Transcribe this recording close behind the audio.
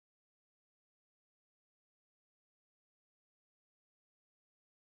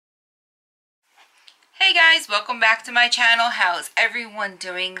Hey guys, welcome back to my channel. How's everyone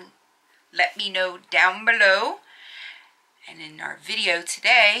doing? Let me know down below. And in our video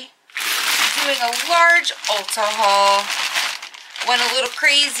today, I'm doing a large Ulta haul. Went a little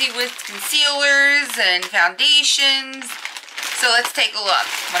crazy with concealers and foundations. So let's take a look.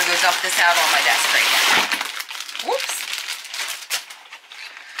 I'm gonna go dump this out on my desk right now. Whoops.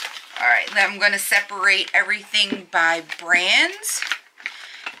 Alright, then I'm gonna separate everything by brands.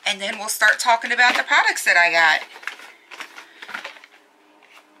 And then we'll start talking about the products that I got.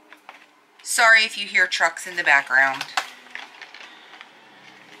 Sorry if you hear trucks in the background.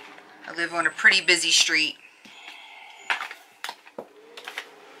 I live on a pretty busy street.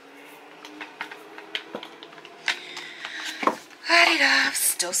 La-di-da,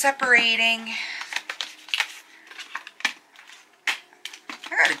 still separating. I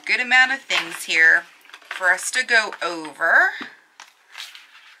got a good amount of things here for us to go over.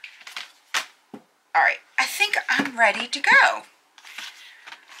 Alright, I think I'm ready to go.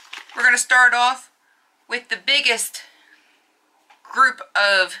 We're going to start off with the biggest group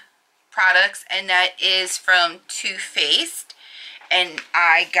of products, and that is from Too Faced. And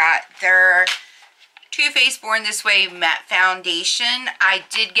I got their Too Faced Born This Way matte foundation. I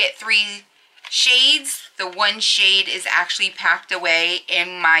did get 3 shades. The one shade is actually packed away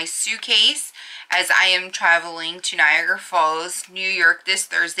in my suitcase as I am traveling to Niagara Falls, New York this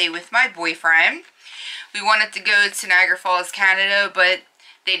Thursday with my boyfriend. We wanted to go to Niagara Falls, Canada, but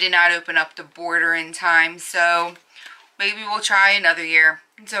they did not open up the border in time, so maybe we'll try another year.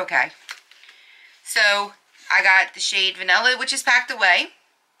 It's okay. So I got the shade Vanilla, which is packed away.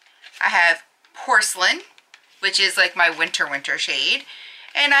 I have Porcelain, which is like my winter shade.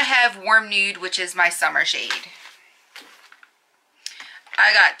 And I have Warm Nude, which is my summer shade.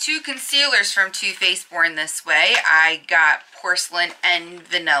 I got 2 concealers from Too Faced Born This Way. I got Porcelain and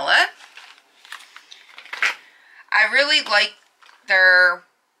Vanilla. I really like their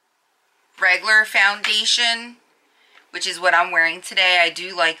regular foundation, which is what I'm wearing today. I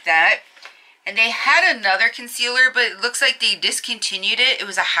do like that. And they had another concealer, but it looks like they discontinued it. It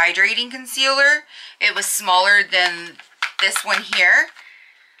was a hydrating concealer. It was smaller than this one here.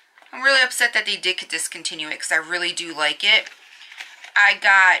 I'm really upset that they did discontinue it because I really do like it. I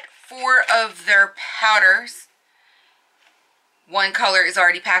got 4 of their powders. One color is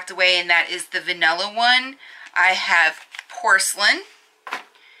already packed away, and that is the vanilla one. I have Porcelain.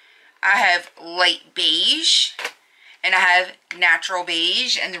 I have Light Beige. And I have Natural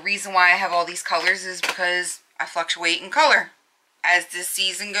Beige. And the reason why I have all these colors is because I fluctuate in color as this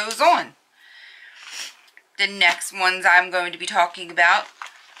season goes on. The next ones I'm going to be talking about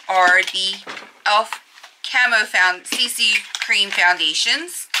are the e.l.f. Camo CC Cream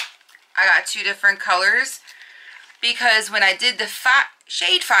Foundations. I got 2 different colors because when I did the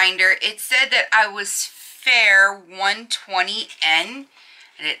shade finder, it said that I was Fair 120N, and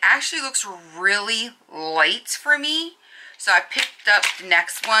it actually looks really light for me. So I picked up the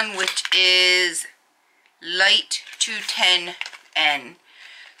next one, which is Light 210N.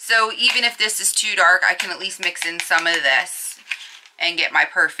 So even if this is too dark, I can at least mix in some of this and get my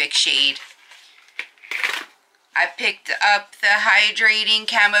perfect shade. I picked up the Hydrating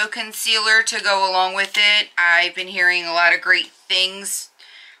Camo Concealer to go along with it. I've been hearing a lot of great things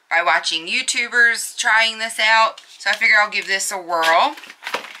by watching YouTubers trying this out, so I figure I'll give this a whirl.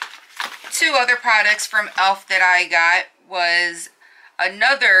 2 other products from e.l.f. that I got was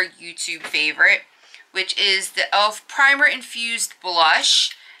another YouTube favorite, which is the e.l.f. Primer Infused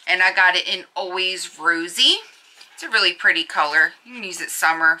Blush, and I got it in Always Rosy. It's a really pretty color. You can use it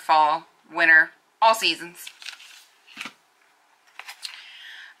summer, fall, winter, all seasons.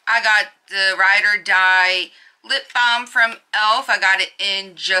 I got the Ride or Die lip balm from e.l.f. I got it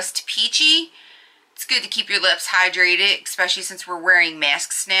in Just Peachy. It's good to keep your lips hydrated, especially since we're wearing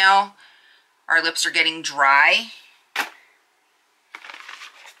masks now. Our lips are getting dry.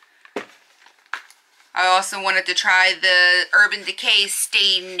 I also wanted to try the Urban Decay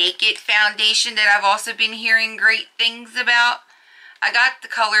Stay Naked foundation that I've also been hearing great things about. I got the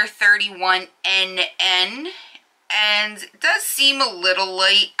color 31NN, and it does seem a little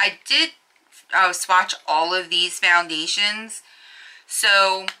light. I did swatch all of these foundations,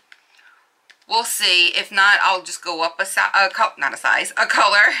 so we'll see. If not, I'll just go up a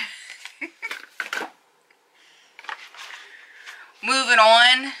color. Moving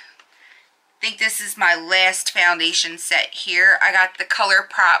on, I think this is my last foundation set here. I got the Color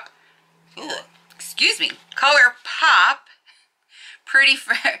Pop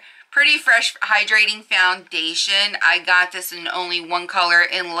Pretty Fresh Hydrating Foundation. I got this in only one color,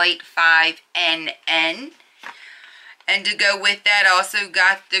 in Light 5NN. And to go with that, I also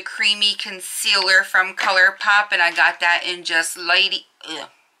got the creamy concealer from ColourPop, and I got that in just light,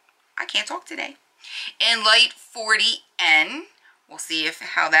 I can't talk today, in light 40N. We'll see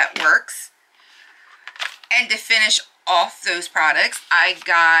how that works. And to finish off those products, I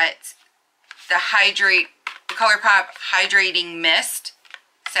got the ColourPop Hydrating Mist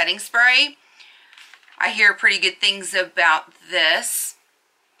Setting Spray. I hear pretty good things about this.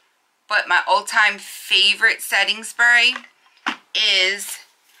 But my all-time favorite setting spray is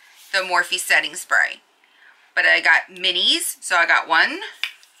the Morphe Setting Spray. But I got minis. So I got 1,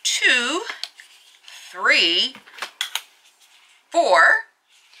 2, 3, 4.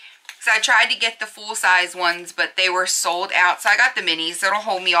 So I tried to get the full-size ones, but they were sold out. So I got the minis. It'll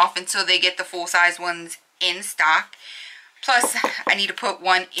hold me off until they get the full-size ones in stock. Plus, I need to put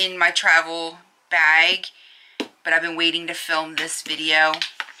one in my travel bag. But I've been waiting to film this video.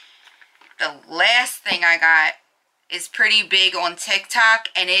 The last thing I got is pretty big on TikTok,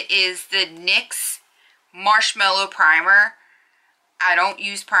 and it is the NYX Marshmallow Primer. I don't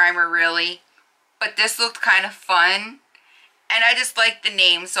use primer really, but this looked kind of fun, and I just liked the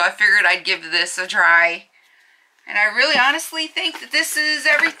name, so I figured I'd give this a try. And I really honestly think that this is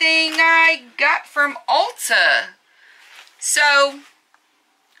everything I got from Ulta. So, I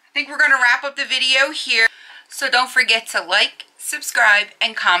think we're going to wrap up the video here. So don't forget to like, subscribe,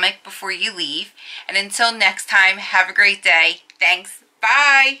 and comment before you leave. And until next time, have a great day. Thanks.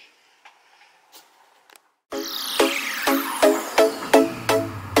 Bye.